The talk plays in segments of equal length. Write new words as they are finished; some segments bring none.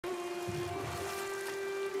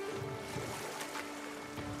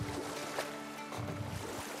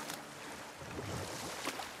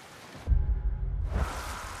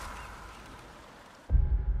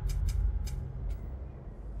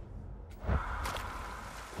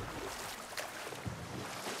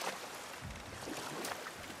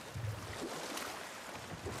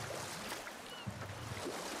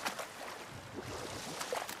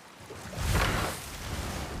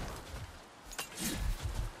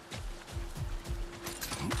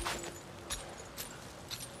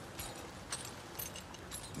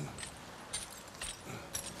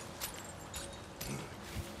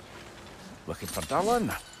Looking for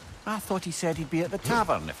Durlin? I thought he said he'd be at the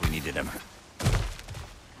tavern if we needed him.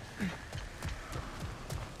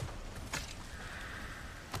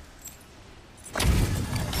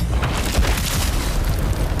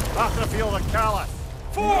 After feel the callous.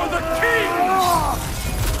 For the king!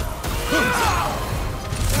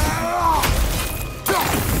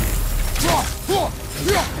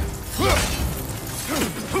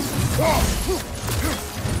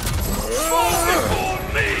 Fall before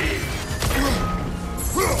me!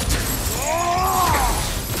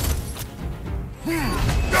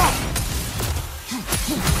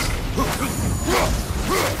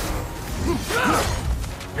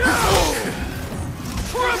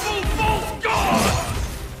 Triple false god!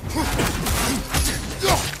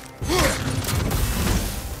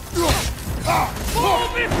 Fall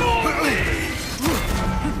before me!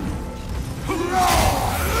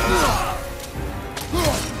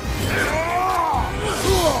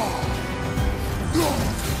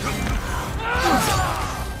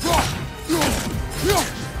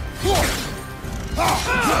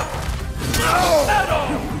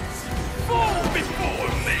 Fall before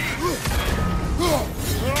me!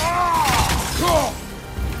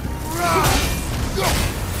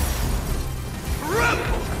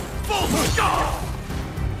 Rebel! False god!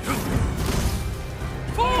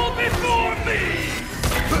 Fall before me!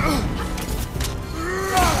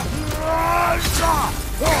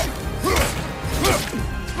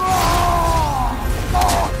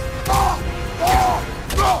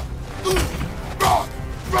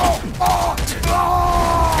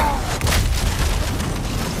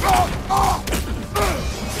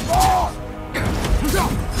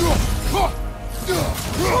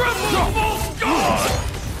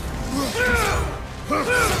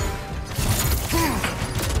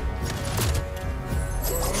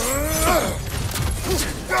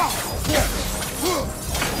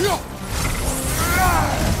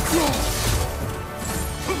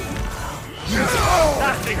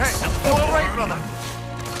 Nasty hit! All right, brother!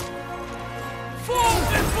 Fall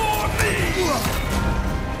before me!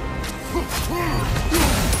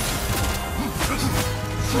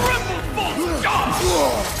 Triple false god!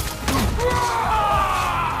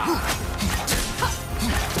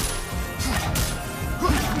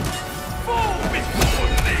 Fall before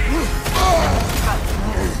me!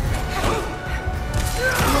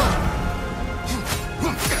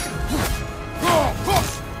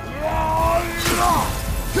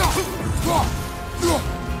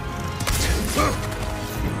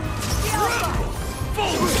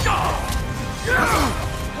 False god!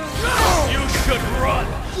 You should run!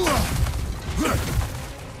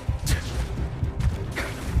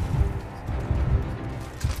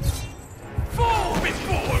 Fall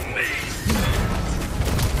before me!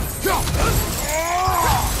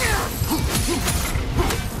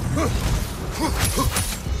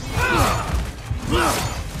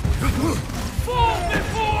 Fall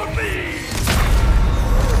before me!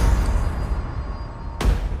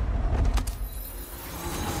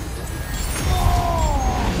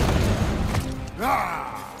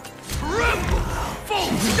 Tremble!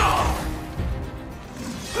 False god!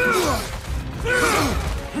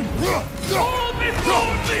 Fall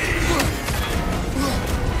before me!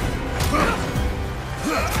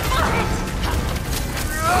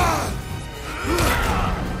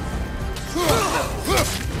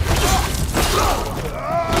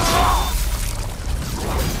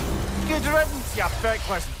 Good riddance, you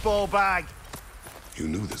feckless ball bag! You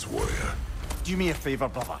knew this warrior. Do me a favor,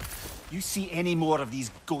 brother. You see any more of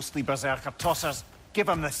these ghostly berserker tossers, give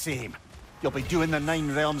them the same. You'll be doing the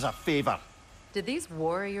Nine Realms a favor. Did these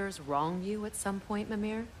warriors wrong you at some point,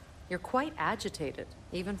 Mimir? You're quite agitated,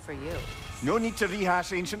 even for you. No need to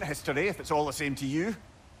rehash ancient history if it's all the same to you.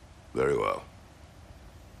 Very well.